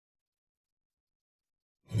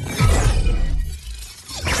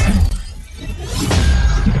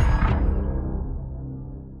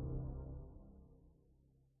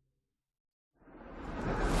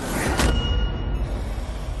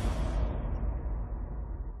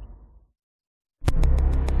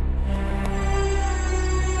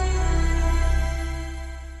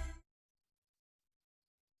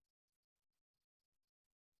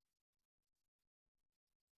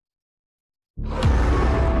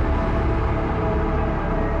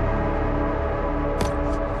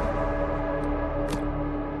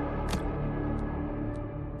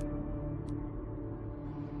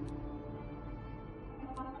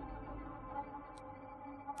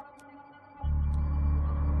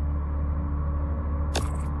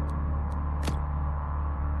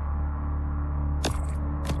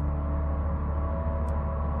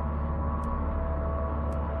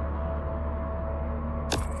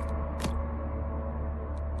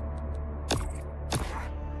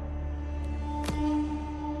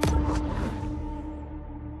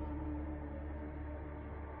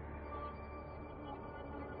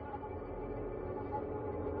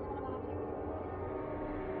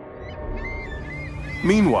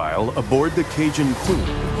Meanwhile, aboard the Cajun Queen,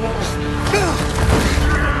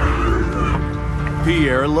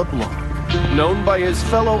 Pierre LeBlanc, known by his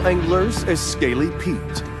fellow anglers as Scaly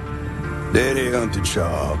Pete. There they hunted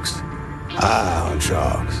sharks. I hunt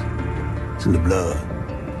sharks. It's in the blood.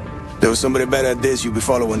 There was somebody better at this, you'd be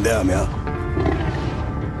following them, yeah?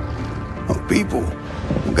 Oh, people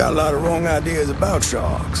got a lot of wrong ideas about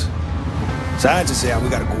sharks. Scientists say we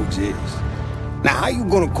gotta coexist. Now, how you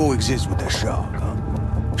gonna coexist with that shark,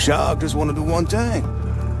 huh? Shark just wanna do one thing.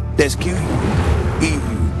 That's kill you, eat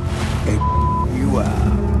you, and you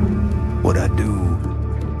out. What I do,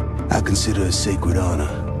 I consider a sacred honor.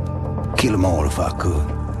 Kill them all if I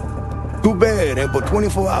could. Too bad, they put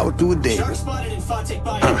 24 hours to a day. Shark spotted in Fontic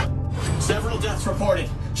Bayou. Several deaths reported.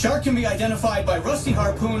 Shark can be identified by rusty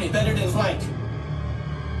harpoon embedded in flank.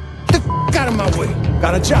 Get the out of my way.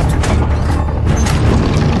 Got a job to do.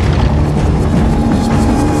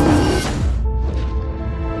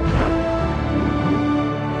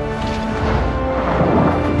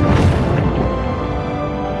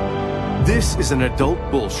 This is an adult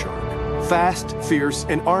bull shark. Fast, fierce,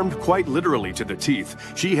 and armed quite literally to the teeth,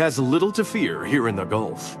 she has little to fear here in the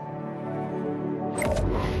Gulf.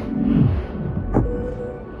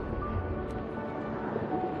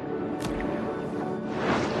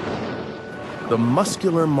 The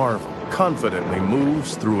muscular marvel confidently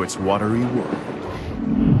moves through its watery world.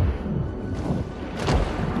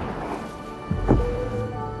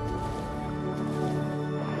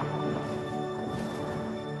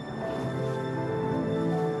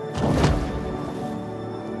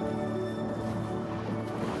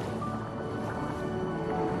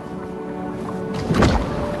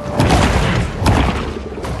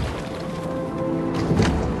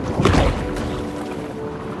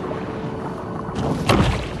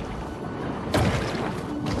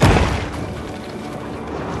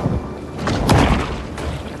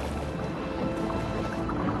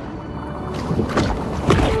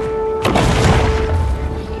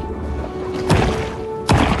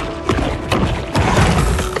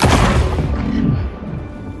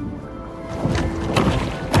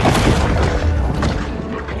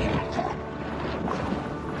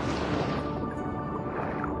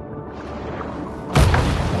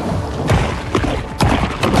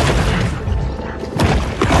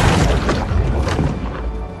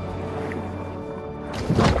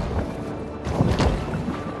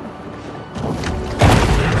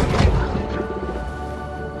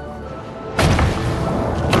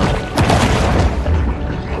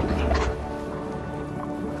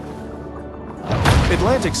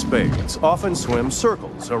 Atlantic spades often swim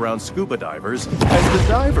circles around scuba divers as the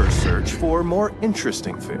divers search for more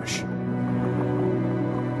interesting fish.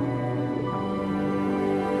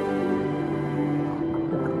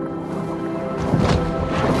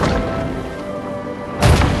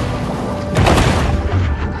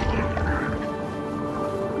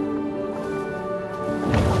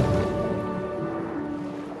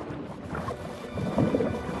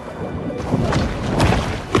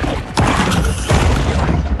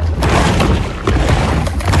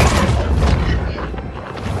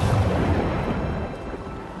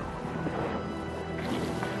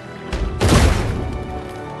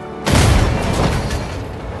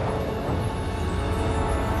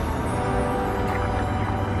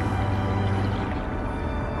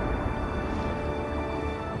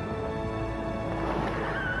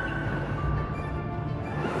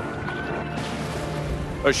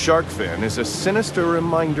 A shark fin is a sinister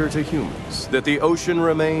reminder to humans that the ocean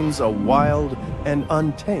remains a wild and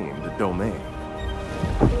untamed domain.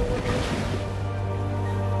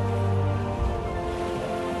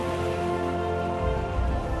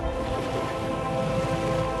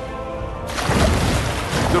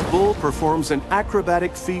 The bull performs an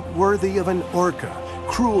acrobatic feat worthy of an orca,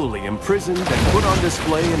 cruelly imprisoned and put on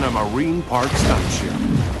display in a marine park stunt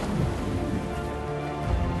ship.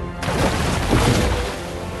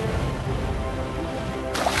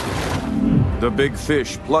 The big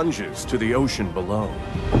fish plunges to the ocean below.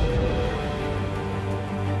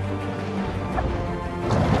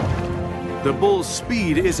 The bull's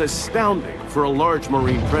speed is astounding for a large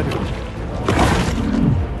marine predator.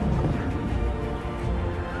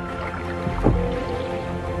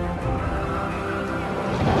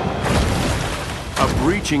 A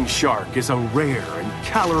breaching shark is a rare and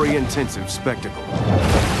calorie-intensive spectacle.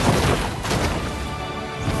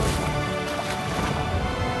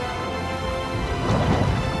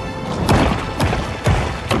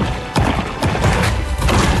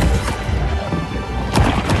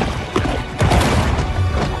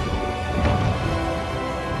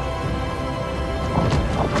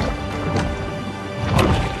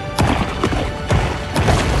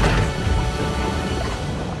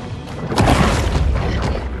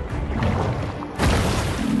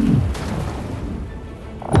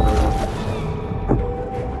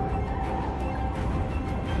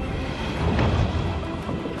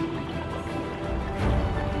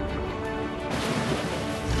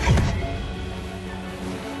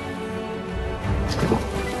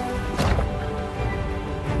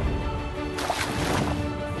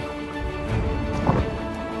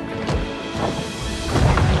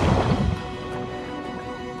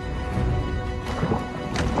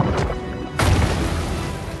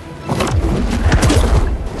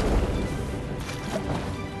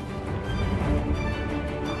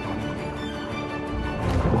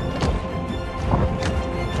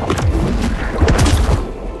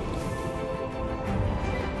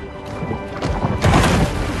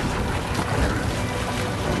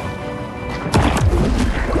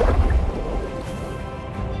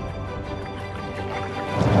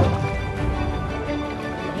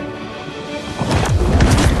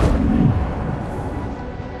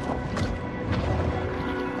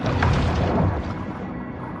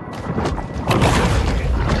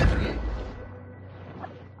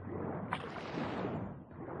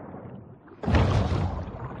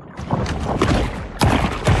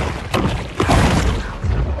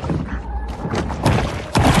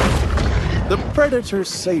 predator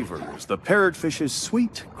savors the parrotfish's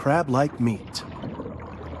sweet, crab-like meat.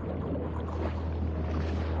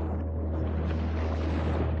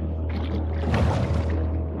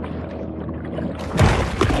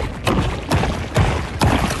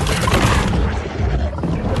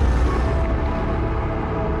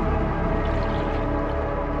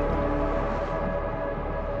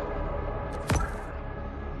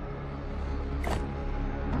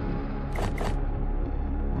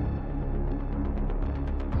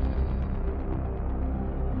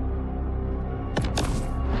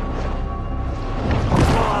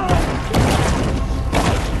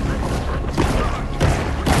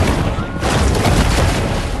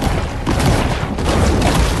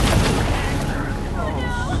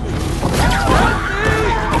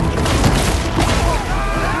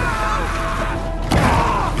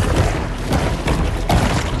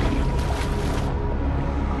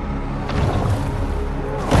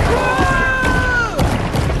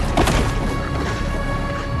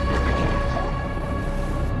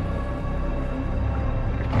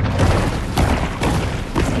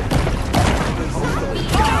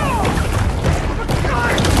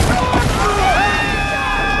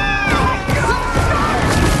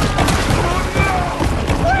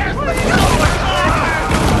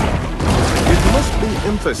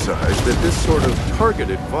 Emphasize that this sort of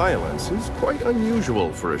targeted violence is quite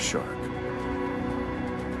unusual for a shark.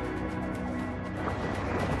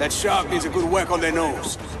 That shark needs a good whack on their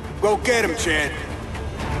nose. Go get him, Chad.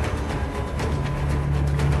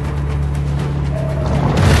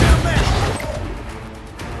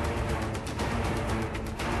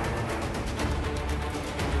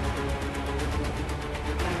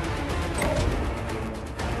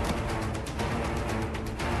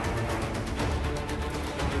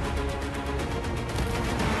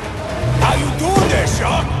 How you doing there,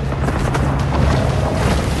 shark?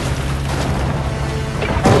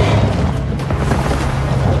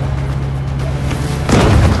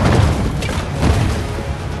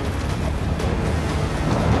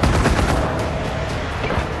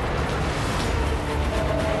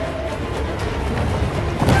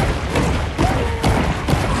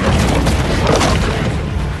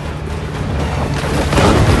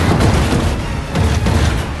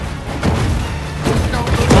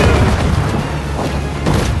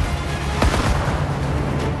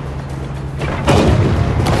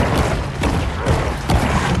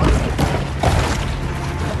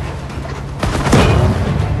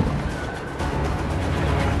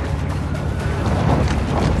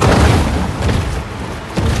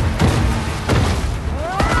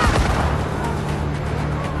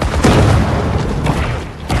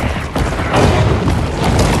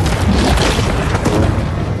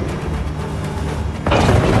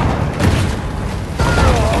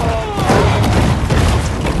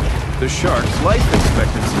 The shark's life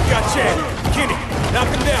expectancy. Got Chad. Kenny, knock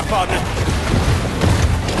him down, partner.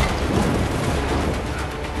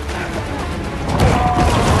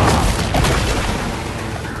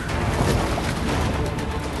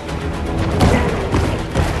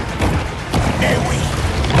 There we.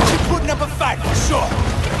 She's putting up a fight for sure.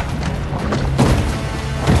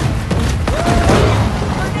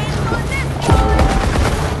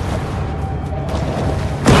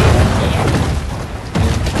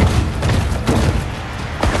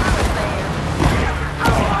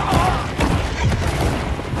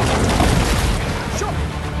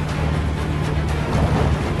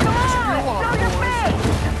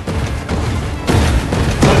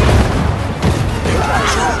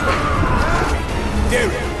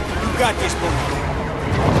 Derek, you got this, boy.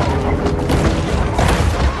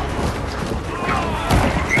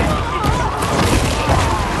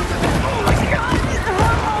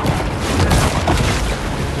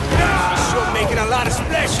 Sure making a lot of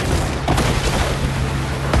splashes.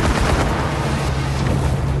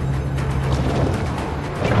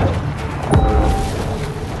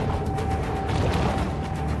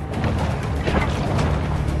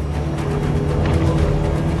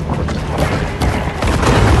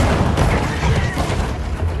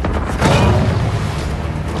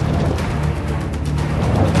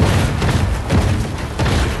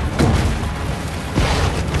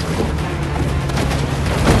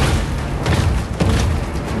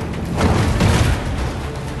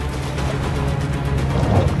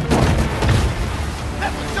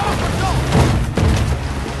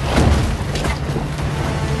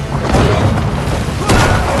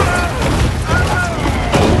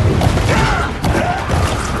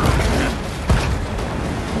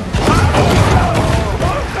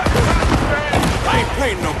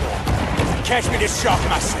 Catch me this shark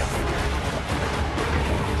myself.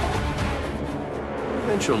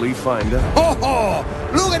 eventually find out.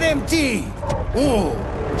 Oh, look at them teeth. Oh,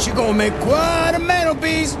 she gonna make quite a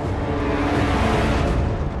mantelpiece.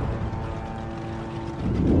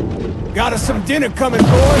 Got us some dinner coming,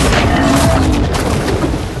 boys.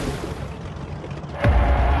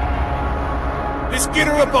 Let's get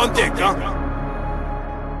her up on deck, huh?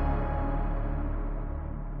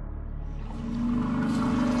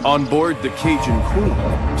 On board the Cajun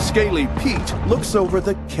Queen, Scaly Pete looks over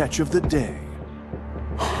the catch of the day.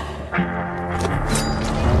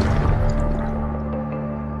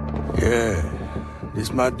 Yeah,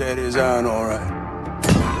 this my daddy's iron, all right.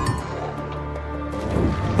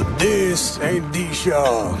 But this ain't the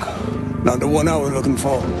shark. Not the one I was looking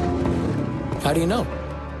for. How do you know?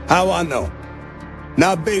 How I know?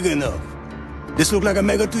 Not big enough. This look like a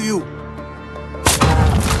mega to you?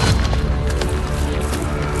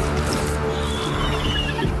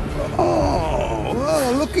 Oh,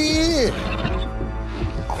 well, looky here.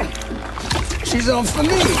 She's on for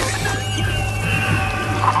me.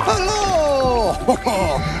 Hello!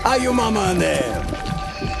 How you mama and them?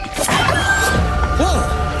 Whoa!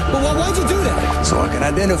 Well, why'd you do that? So I can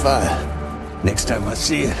identify her next time I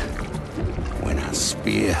see her. When I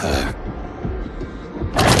spear her.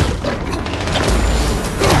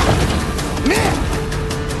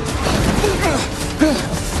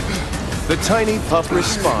 The tiny pup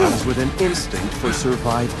responds with an instinct for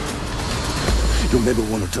survival. Don't ever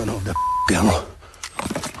want to turn off that camera.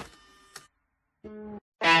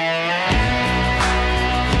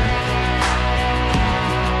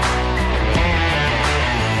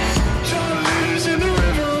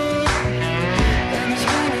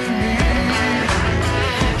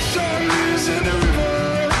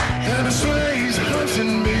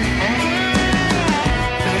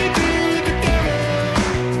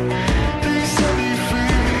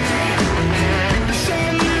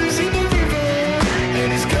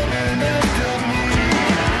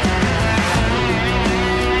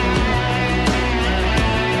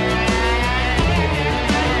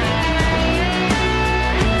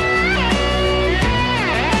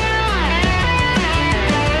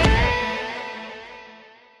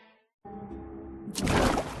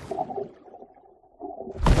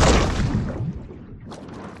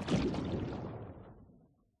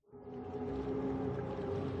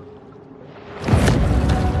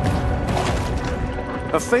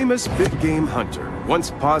 A famous big game hunter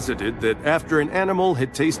once posited that after an animal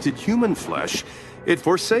had tasted human flesh, it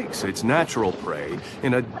forsakes its natural prey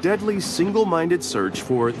in a deadly single-minded search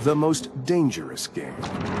for the most dangerous game.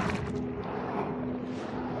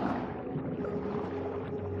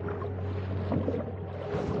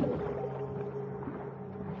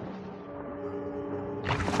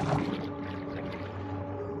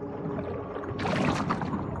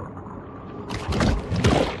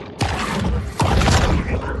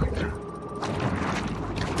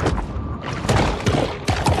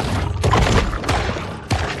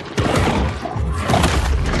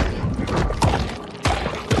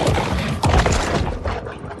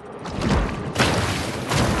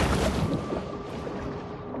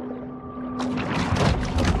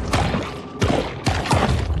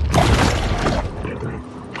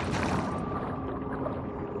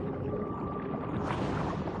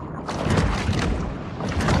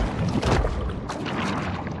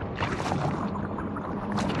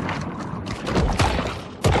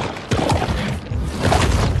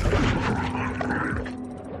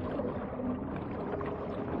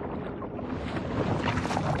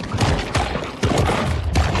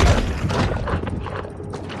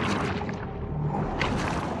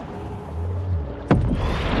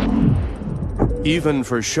 Even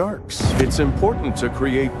for sharks, it's important to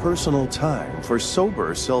create personal time for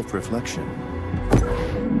sober self-reflection.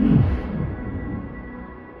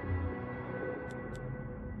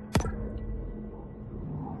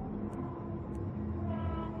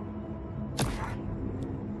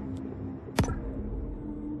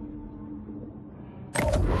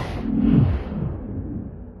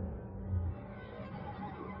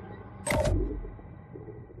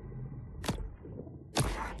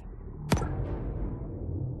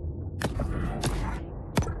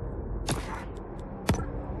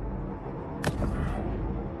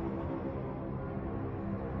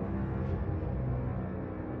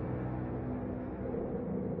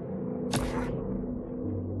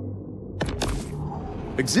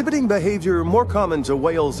 Exhibiting behavior more common to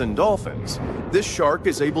whales and dolphins, this shark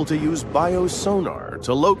is able to use biosonar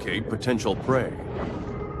to locate potential prey.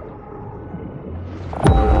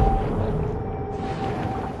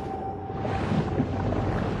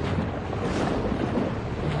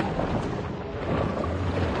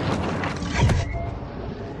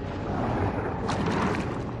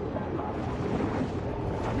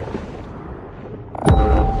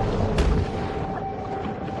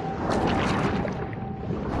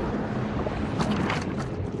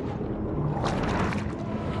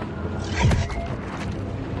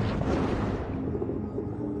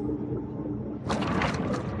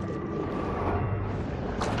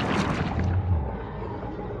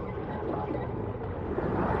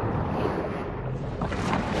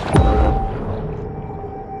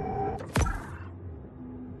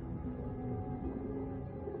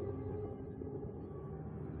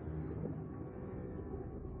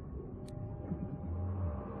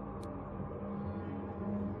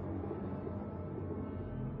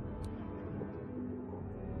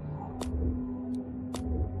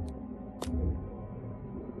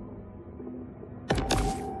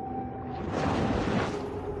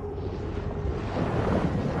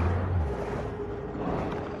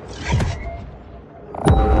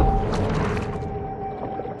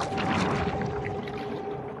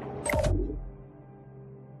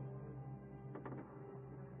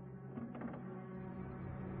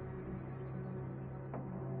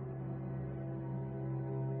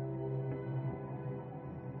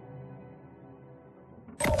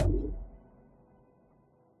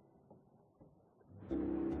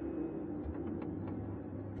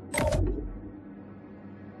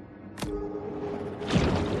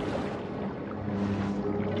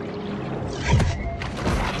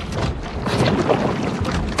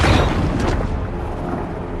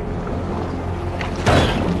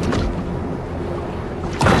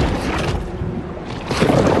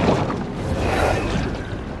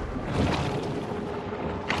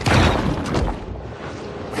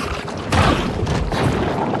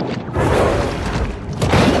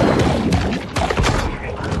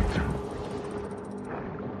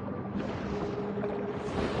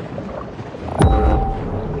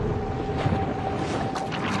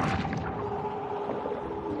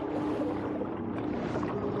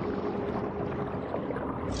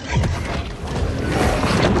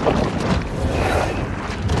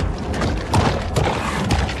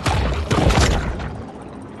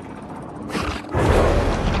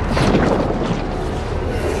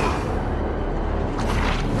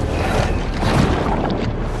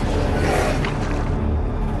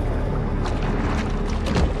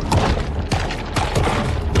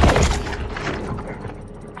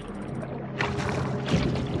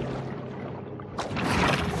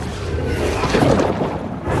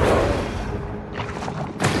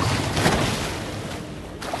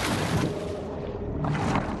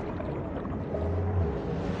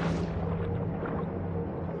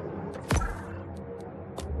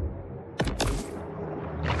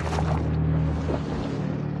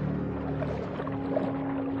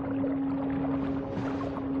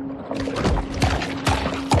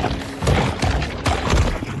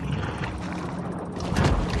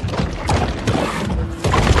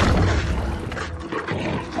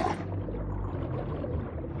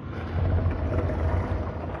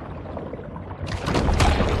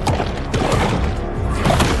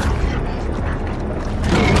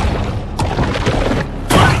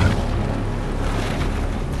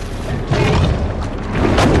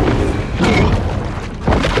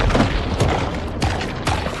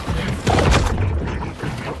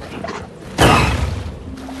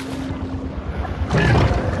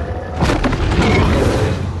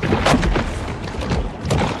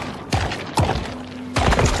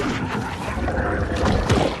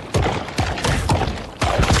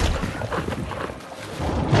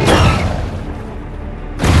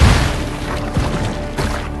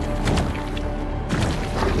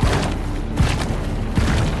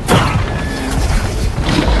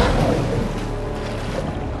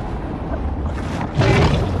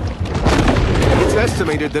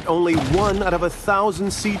 Estimated that only 1 out of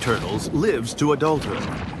 1,000 sea turtles lives to adulthood.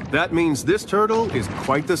 That means this turtle is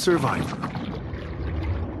quite the survivor.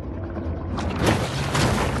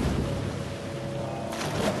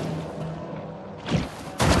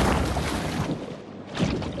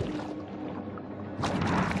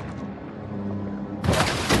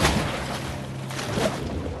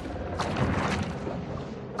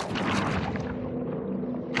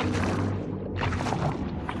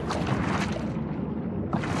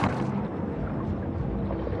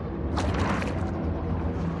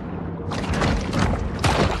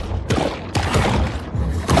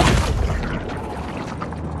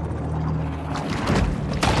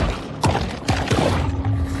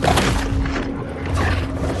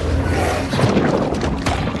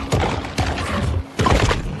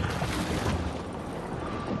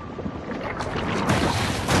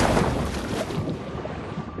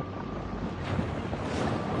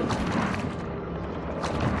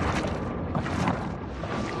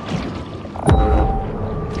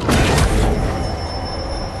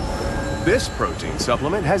 This protein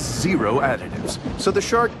supplement has 0 additives, so the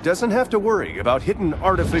shark doesn't have to worry about hidden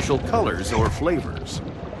artificial colors or flavors.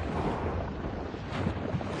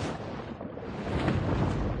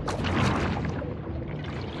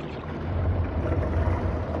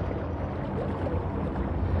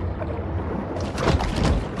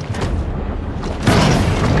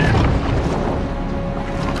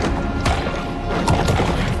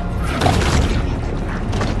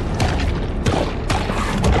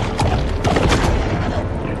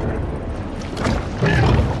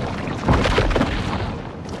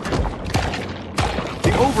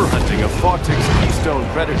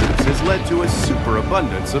 Predators has led to a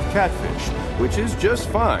superabundance of catfish, which is just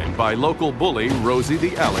fine by local bully Rosie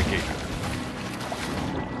the alligator.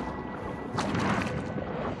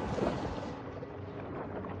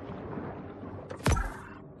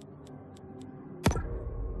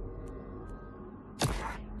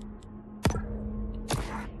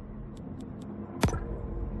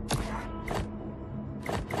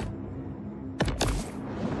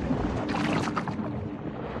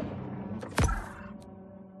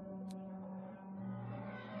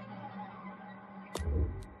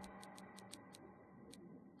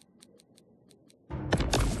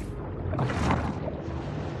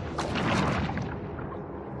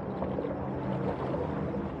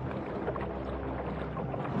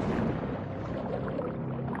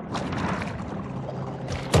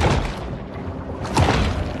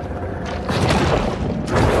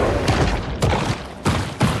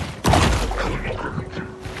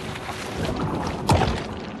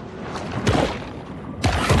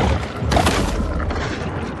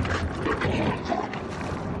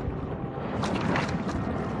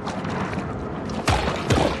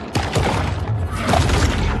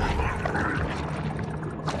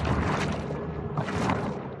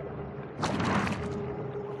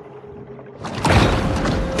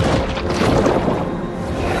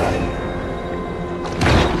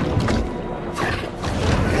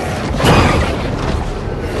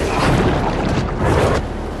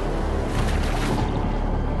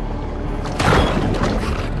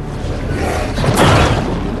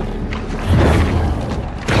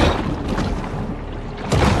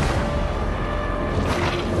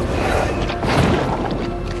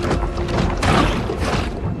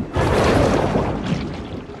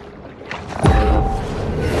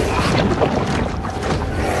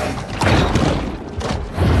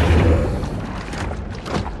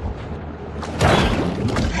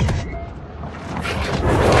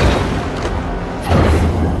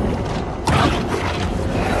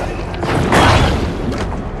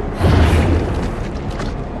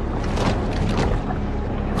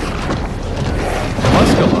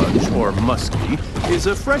 muskie, is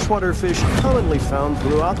a freshwater fish commonly found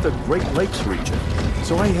throughout the Great Lakes region,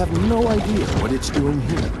 so I have no idea what it's doing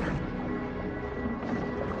here.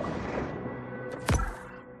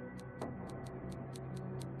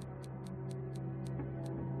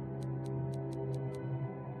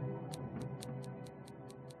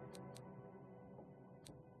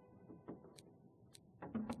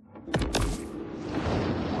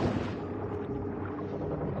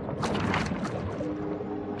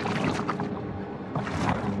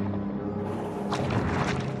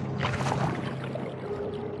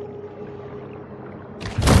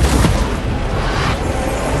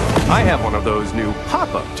 I have one of those new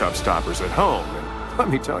pop-up tub stoppers at home, and let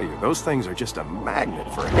me tell you, those things are just a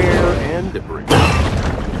magnet for hair and debris.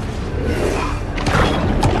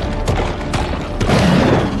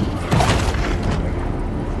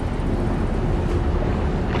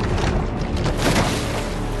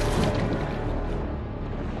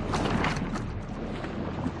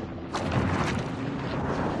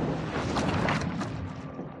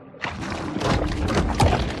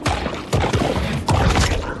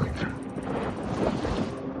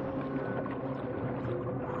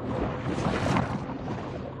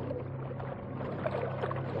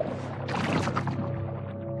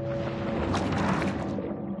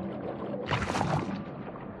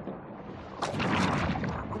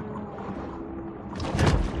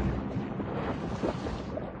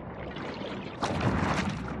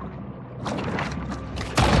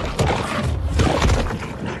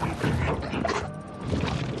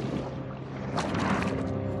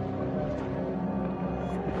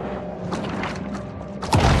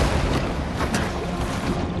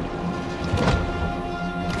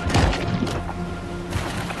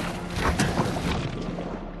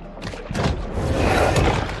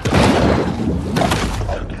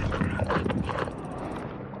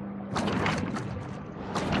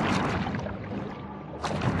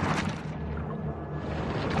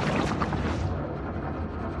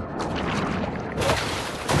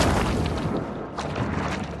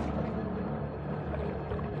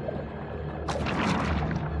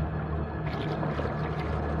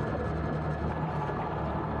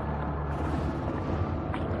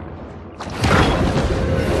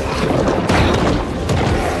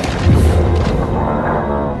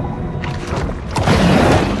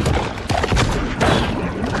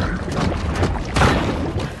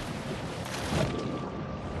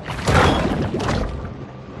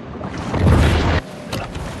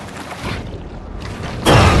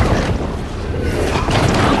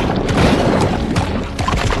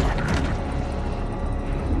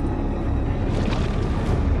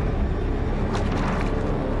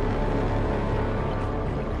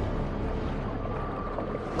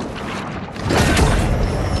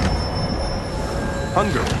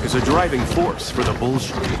 Hunger is a driving force for the bull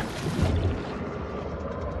street.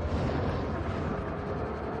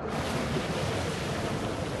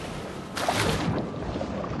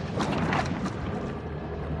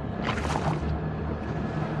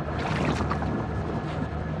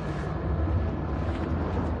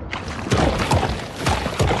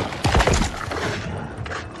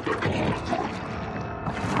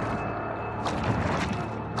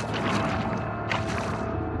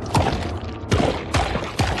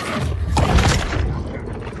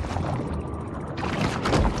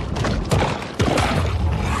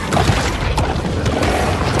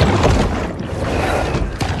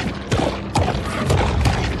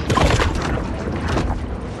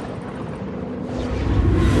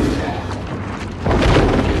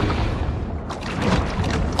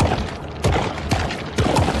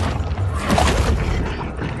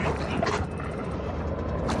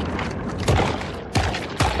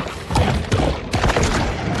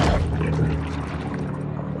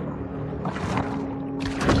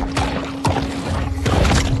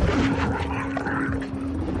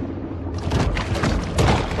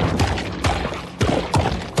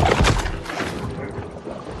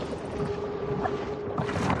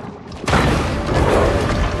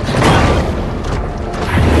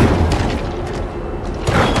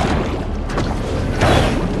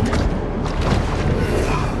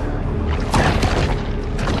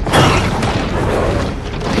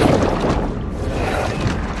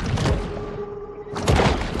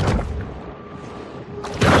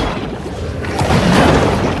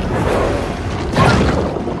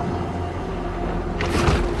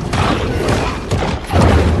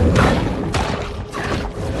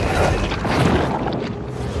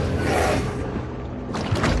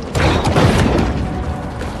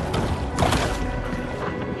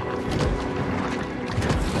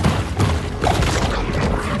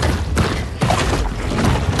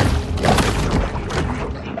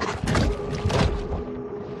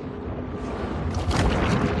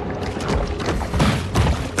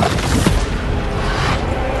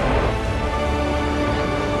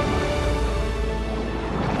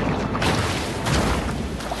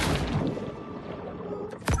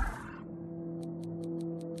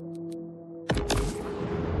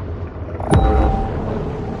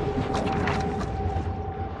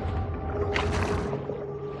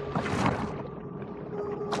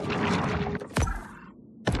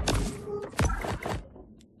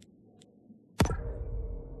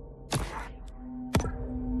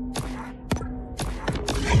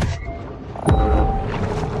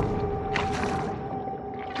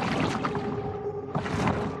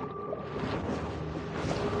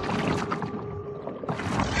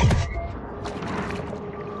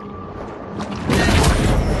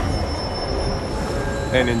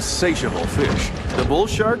 An insatiable fish, the bull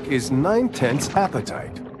shark is 9/10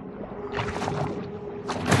 appetite.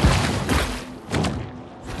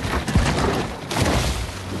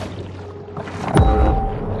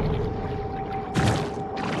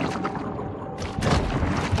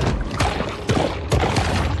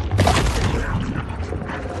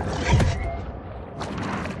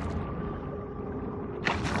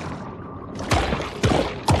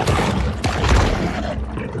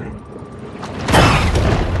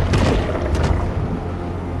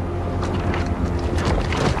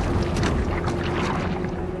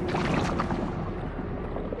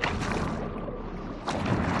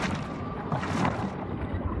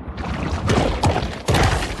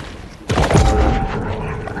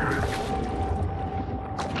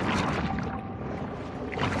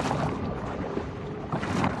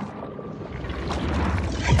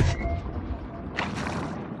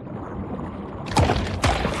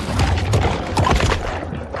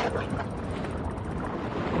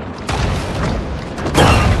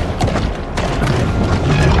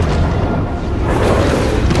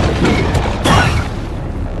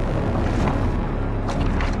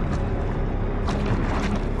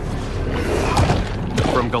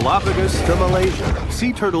 Galapagos to Malaysia,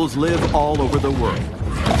 sea turtles live all over the world.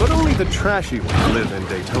 But only the trashy ones live in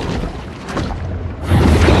Daytona.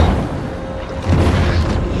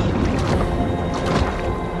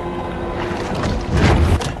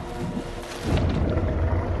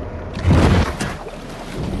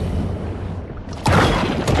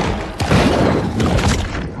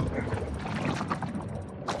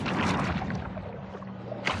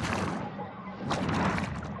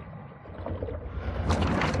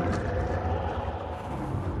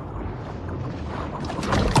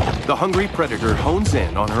 The hungry predator hones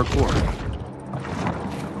in on her quarry.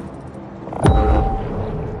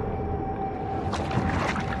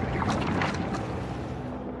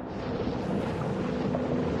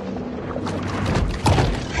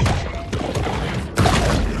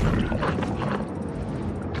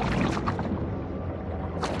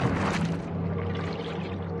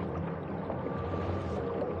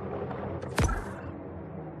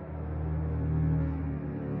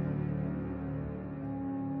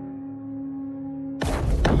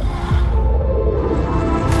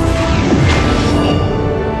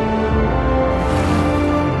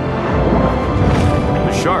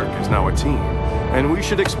 Team, and we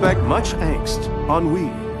should expect much angst,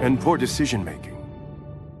 ennui, and poor decision-making.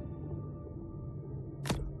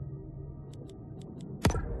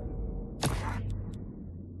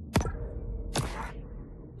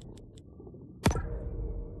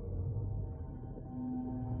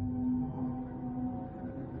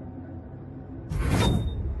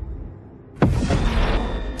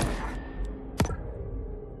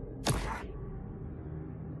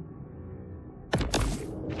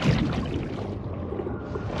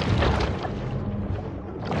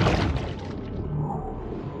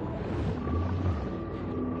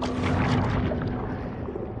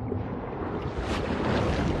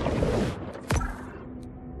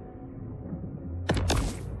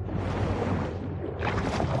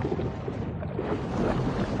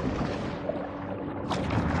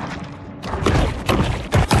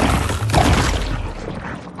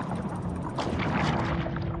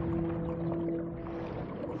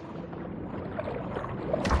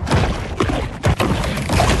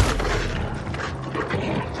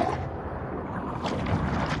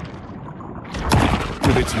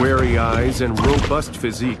 With its wary eyes and robust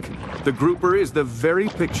physique, the grouper is the very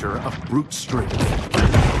picture of brute strength.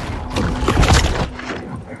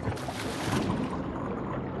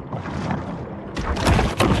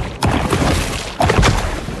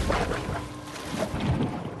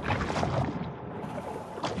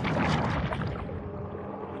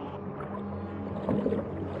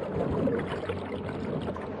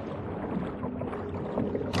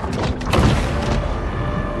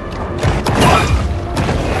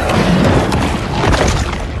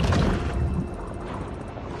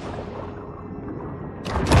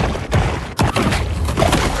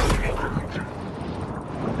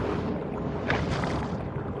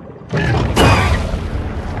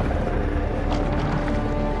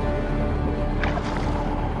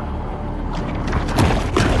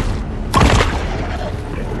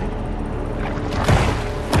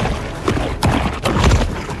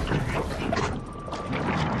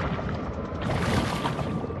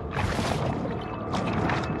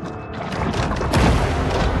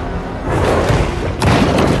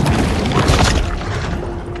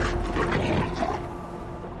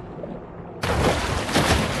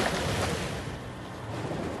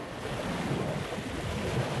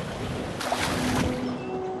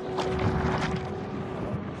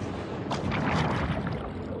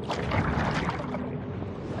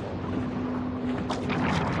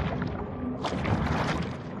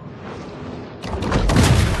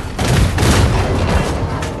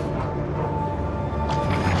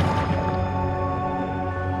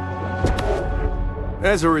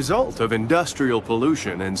 As a result of industrial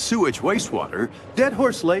pollution and sewage wastewater, Dead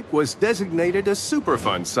Horse Lake was designated a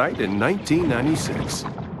Superfund site in 1996.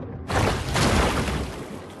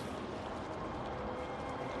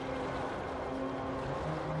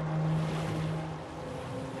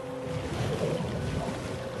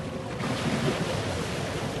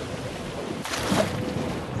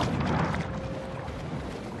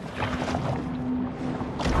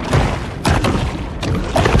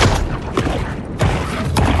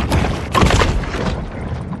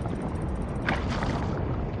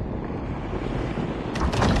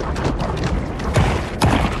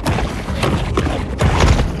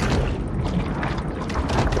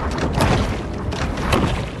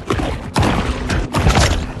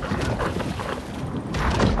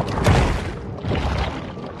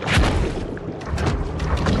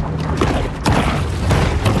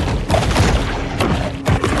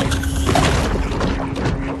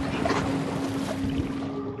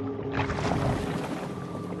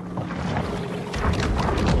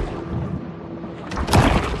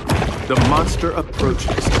 The monster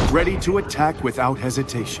approaches, ready to attack without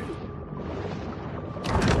hesitation.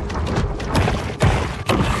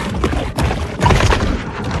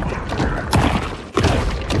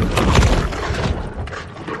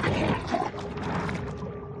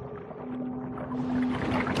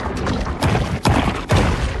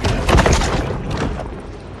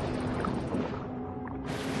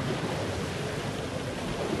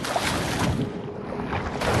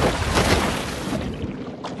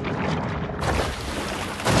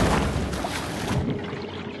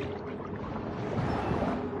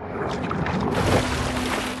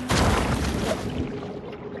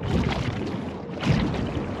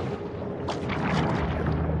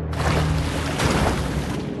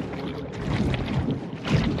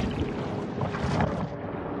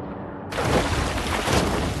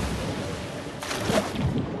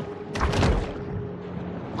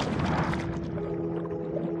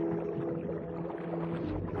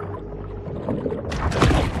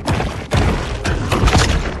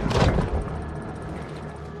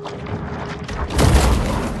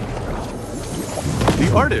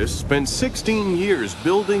 The artist spent 16 years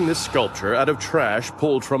building this sculpture out of trash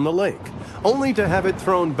pulled from the lake, only to have it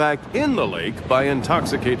thrown back in the lake by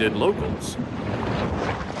intoxicated locals.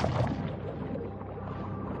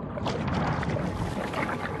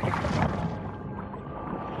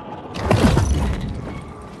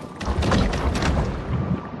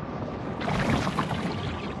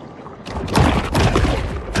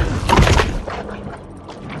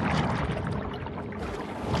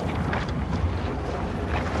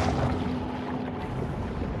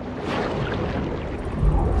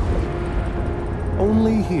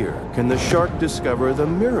 Only here can the shark discover the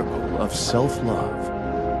miracle of self-love.